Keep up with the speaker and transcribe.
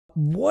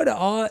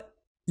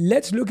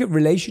Let's look at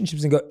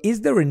relationships and go,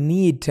 is there a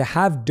need to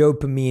have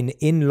dopamine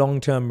in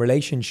long-term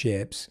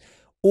relationships,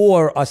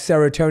 or are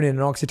serotonin and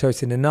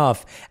oxytocin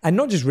enough? And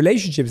not just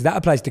relationships, that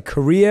applies to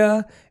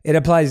career. It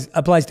applies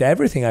to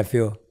everything, I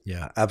feel.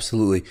 Yeah,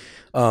 absolutely.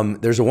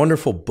 There's a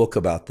wonderful book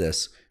about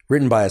this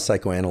written by a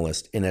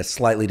psychoanalyst in a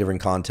slightly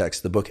different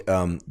context. The book,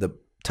 the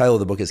title of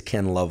the book is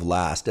Can Love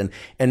Last? And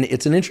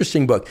it's an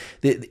interesting book.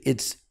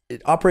 It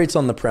operates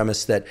on the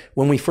premise that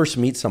when we first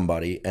meet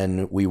somebody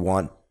and we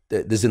want,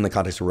 this is in the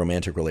context of a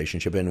romantic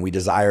relationship, and we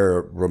desire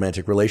a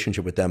romantic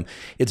relationship with them,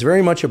 it's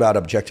very much about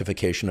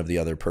objectification of the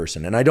other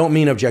person. And I don't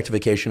mean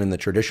objectification in the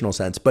traditional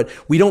sense, but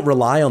we don't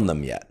rely on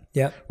them yet.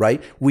 Yeah.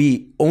 Right.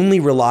 We only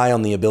rely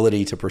on the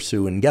ability to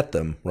pursue and get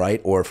them, right?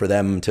 Or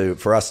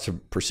for us to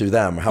pursue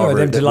them. However, or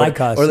them to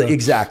like us.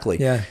 Exactly.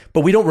 Yeah.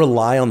 But we don't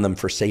rely on them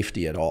for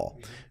safety at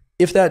all.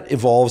 If that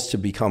evolves to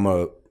become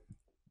a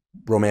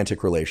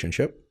romantic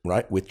relationship,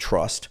 right, with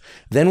trust,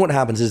 then what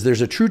happens is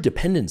there's a true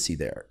dependency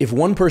there. If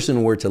one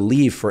person were to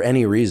leave for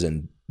any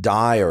reason,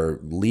 die or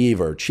leave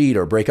or cheat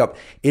or break up,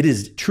 it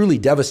is truly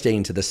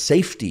devastating to the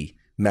safety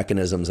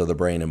mechanisms of the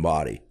brain and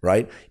body,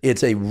 right?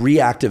 It's a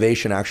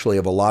reactivation actually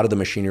of a lot of the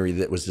machinery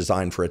that was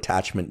designed for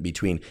attachment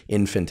between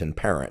infant and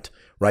parent,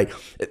 right?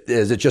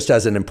 Just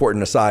as an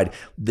important aside,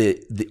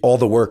 all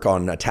the work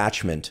on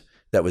attachment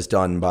that was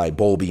done by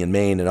Bowlby and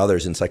Main and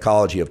others in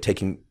psychology of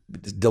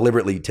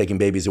deliberately taking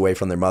babies away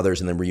from their mothers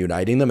and then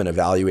reuniting them and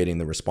evaluating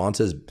the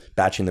responses,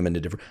 batching them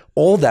into different,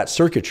 all that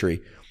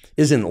circuitry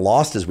isn't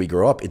lost as we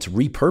grow up. It's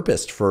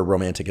repurposed for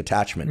romantic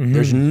attachment. Mm-hmm.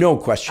 There's no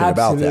question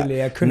about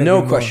that.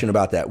 No question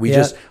about that. We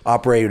just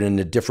operate in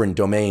the different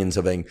domains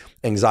of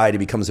anxiety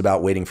becomes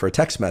about waiting for a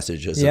text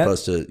message as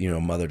opposed to,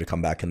 mother to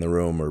come back in the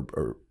room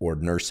or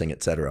nursing,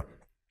 et cetera.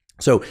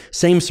 So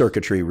same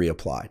circuitry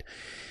reapplied.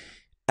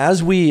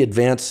 As we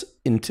advance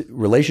into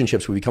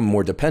relationships, we become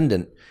more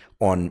dependent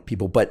on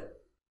people.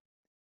 But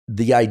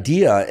the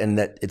idea, and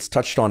that it's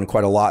touched on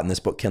quite a lot in this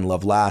book, Can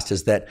Love Last,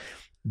 is that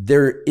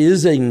there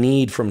is a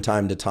need from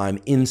time to time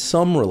in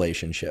some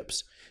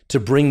relationships to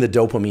bring the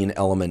dopamine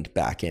element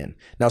back in.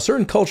 Now,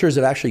 certain cultures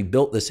have actually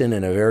built this in a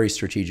very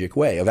strategic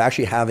way of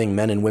actually having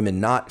men and women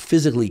not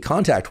physically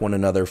contact one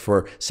another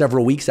for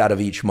several weeks out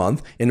of each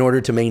month in order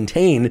to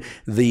maintain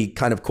the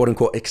kind of quote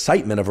unquote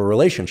excitement of a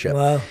relationship.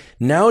 Wow.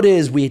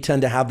 Nowadays, we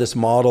tend to have this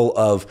model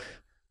of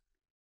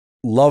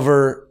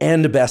lover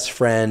and best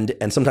friend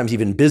and sometimes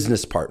even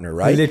business partner,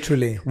 right?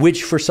 Literally.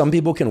 Which for some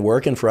people can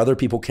work and for other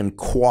people can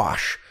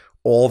quash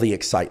all the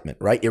excitement,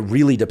 right? It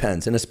really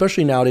depends. And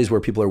especially nowadays where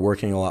people are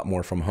working a lot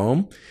more from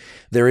home,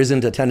 there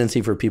isn't a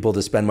tendency for people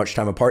to spend much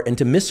time apart and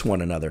to miss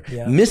one another.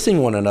 Yeah.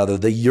 Missing one another,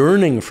 the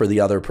yearning for the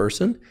other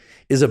person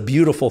is a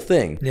beautiful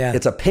thing. Yeah.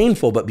 It's a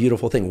painful but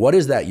beautiful thing. What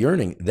is that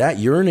yearning? That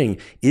yearning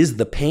is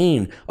the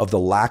pain of the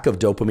lack of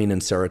dopamine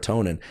and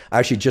serotonin. I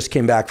actually just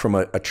came back from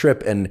a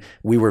trip and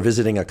we were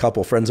visiting a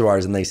couple friends of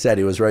ours and they said,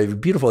 it was very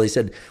beautiful. They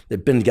said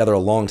they've been together a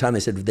long time. They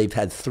said they've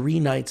had 3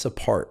 nights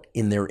apart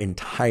in their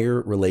entire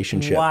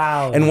relationship.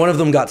 Wow. And one of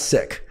them got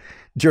sick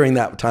during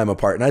that time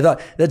apart. And I thought,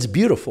 that's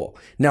beautiful.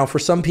 Now, for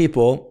some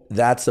people,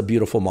 that's a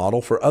beautiful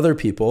model. For other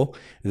people,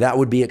 that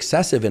would be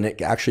excessive and it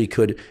actually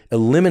could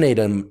eliminate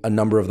a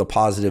number of the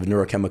positive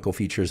neurochemical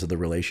features of the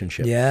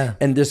relationship. Yeah.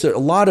 And there's a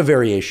lot of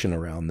variation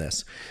around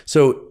this.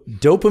 So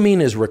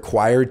dopamine is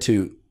required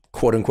to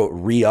quote unquote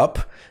re-up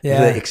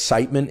the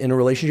excitement in a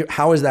relationship.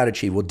 How is that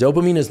achieved? Well,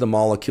 dopamine is the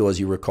molecule, as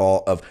you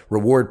recall, of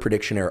reward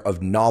prediction error,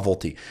 of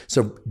novelty.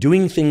 So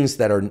doing things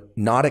that are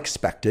not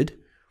expected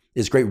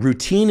is great.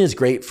 Routine is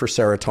great for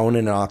serotonin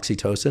and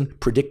oxytocin.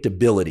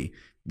 Predictability,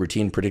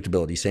 routine,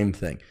 predictability, same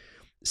thing.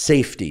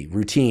 Safety,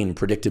 routine,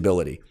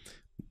 predictability.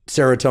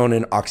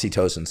 Serotonin,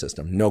 oxytocin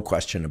system, no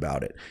question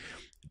about it.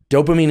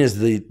 Dopamine is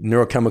the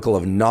neurochemical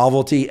of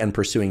novelty and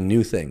pursuing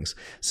new things.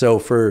 So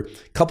for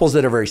couples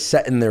that are very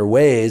set in their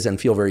ways and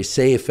feel very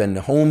safe and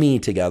homey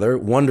together,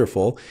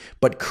 wonderful,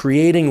 but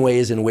creating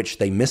ways in which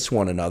they miss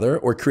one another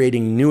or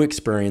creating new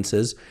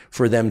experiences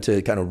for them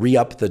to kind of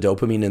re-up the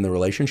dopamine in the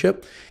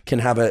relationship can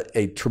have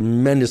a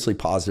tremendously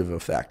positive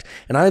effect.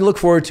 And I look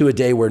forward to a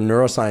day where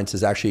neuroscience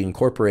is actually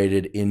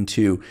incorporated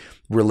into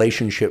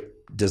relationship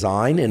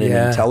design in an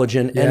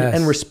intelligent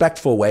and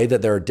respectful way,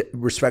 that they're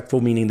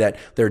respectful, meaning that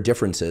there are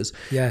differences.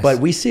 Yes. But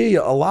we see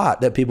a lot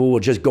that people will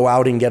just go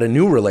out and get a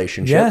new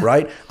relationship,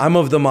 right? I'm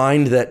of the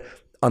mind that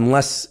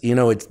unless,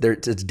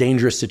 it's a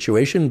dangerous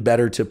situation,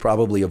 better to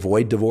probably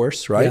avoid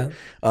divorce, right?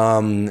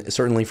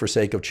 Certainly for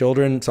sake of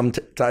children.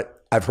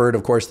 I've heard,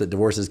 of course, that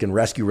divorces can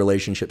rescue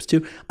relationships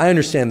too. I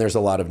understand there's a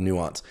lot of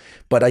nuance,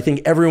 but I think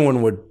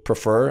everyone would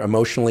prefer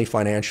emotionally,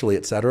 financially,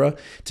 et cetera,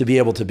 to be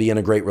able to be in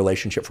a great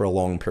relationship for a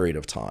long period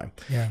of time.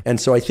 Yeah. And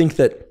so I think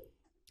that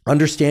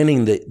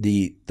understanding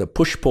the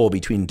push-pull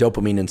between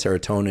dopamine and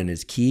serotonin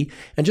is key.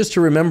 And just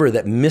to remember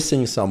that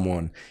missing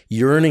someone,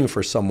 yearning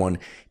for someone,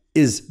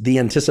 is the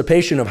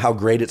anticipation of how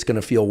great it's going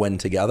to feel when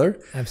together.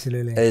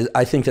 Absolutely.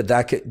 I think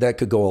that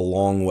could go a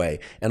long way.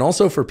 And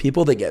also for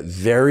people that get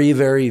very,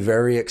 very,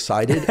 very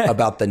excited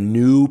about the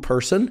new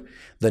person,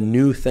 the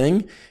new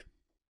thing,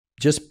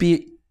 just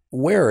be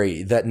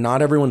wary that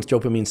not everyone's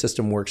dopamine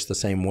system works the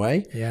same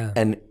way. Yeah.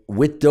 And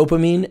with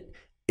dopamine,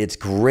 it's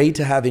great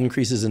to have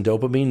increases in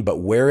dopamine,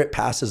 but where it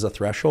passes a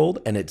threshold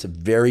and it's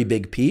very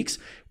big peaks,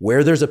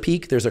 where there's a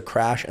peak, there's a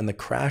crash, and the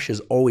crash is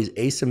always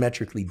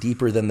asymmetrically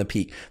deeper than the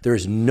peak. There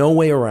is no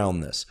way around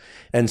this.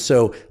 And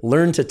so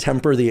learn to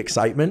temper the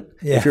excitement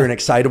if you're an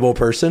excitable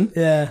person.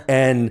 Yeah.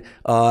 And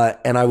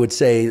I would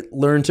say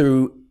learn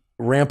to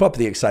ramp up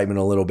the excitement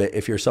a little bit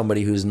if you're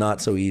somebody who's not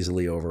so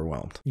easily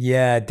overwhelmed.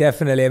 Yeah,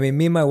 definitely. I mean,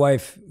 me and my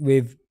wife,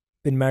 we've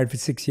been married for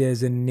 6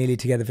 years and nearly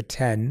together for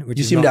 10. Which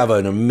you seem to have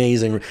an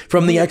amazing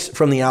from the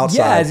outside.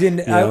 Yeah, as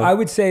in, I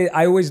would say,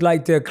 I always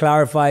like to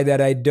clarify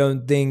that I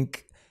don't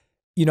think,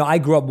 I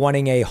grew up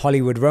wanting a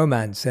Hollywood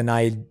romance,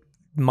 and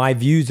my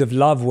views of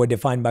love were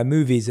defined by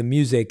movies and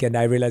music, and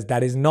I realized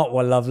that is not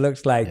what love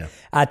looks like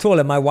at all.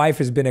 And my wife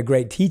has been a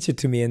great teacher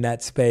to me in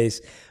that space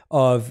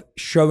of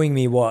showing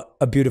me what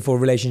a beautiful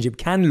relationship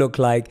can look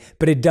like,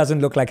 but it doesn't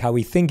look like how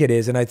we think it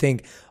is. And I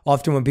think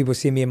often when people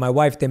see me and my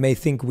wife, they may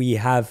think we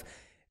have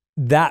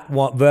that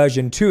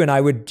version too. And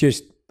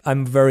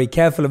I'm very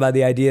careful about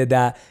the idea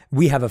that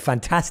we have a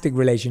fantastic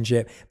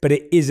relationship, but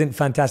it isn't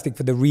fantastic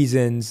for the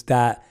reasons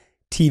that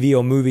TV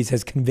or movies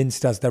has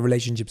convinced us that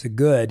relationships are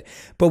good.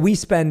 But we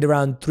spend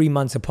around 3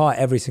 months apart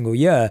every single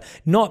year,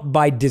 not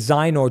by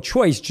design or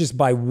choice, just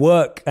by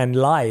work and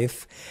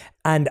life.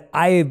 And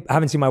I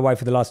haven't seen my wife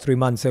for the last 3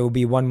 months, so it will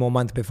be one more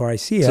month before I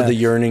see her. So the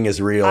yearning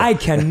is real. I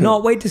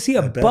cannot wait to see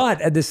her. But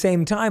at the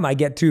same time, I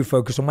get to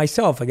focus on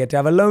myself. I get to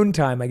have alone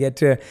time. I get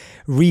to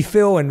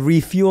refill and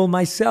refuel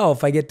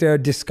myself. I get to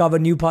discover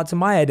new parts of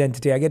my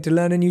identity. I get to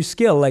learn a new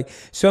skill. Like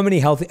so many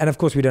healthy, and of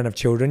course we don't have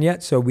children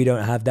yet, so we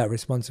don't have that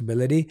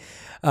responsibility.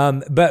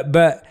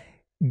 But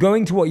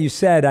going to what you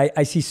said,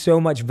 I see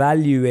so much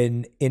value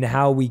in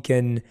how we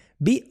can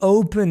be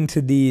open to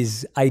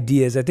these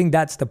ideas. I think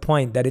that's the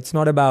point, that it's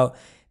not about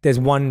there's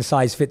one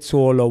size fits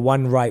all or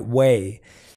one right way.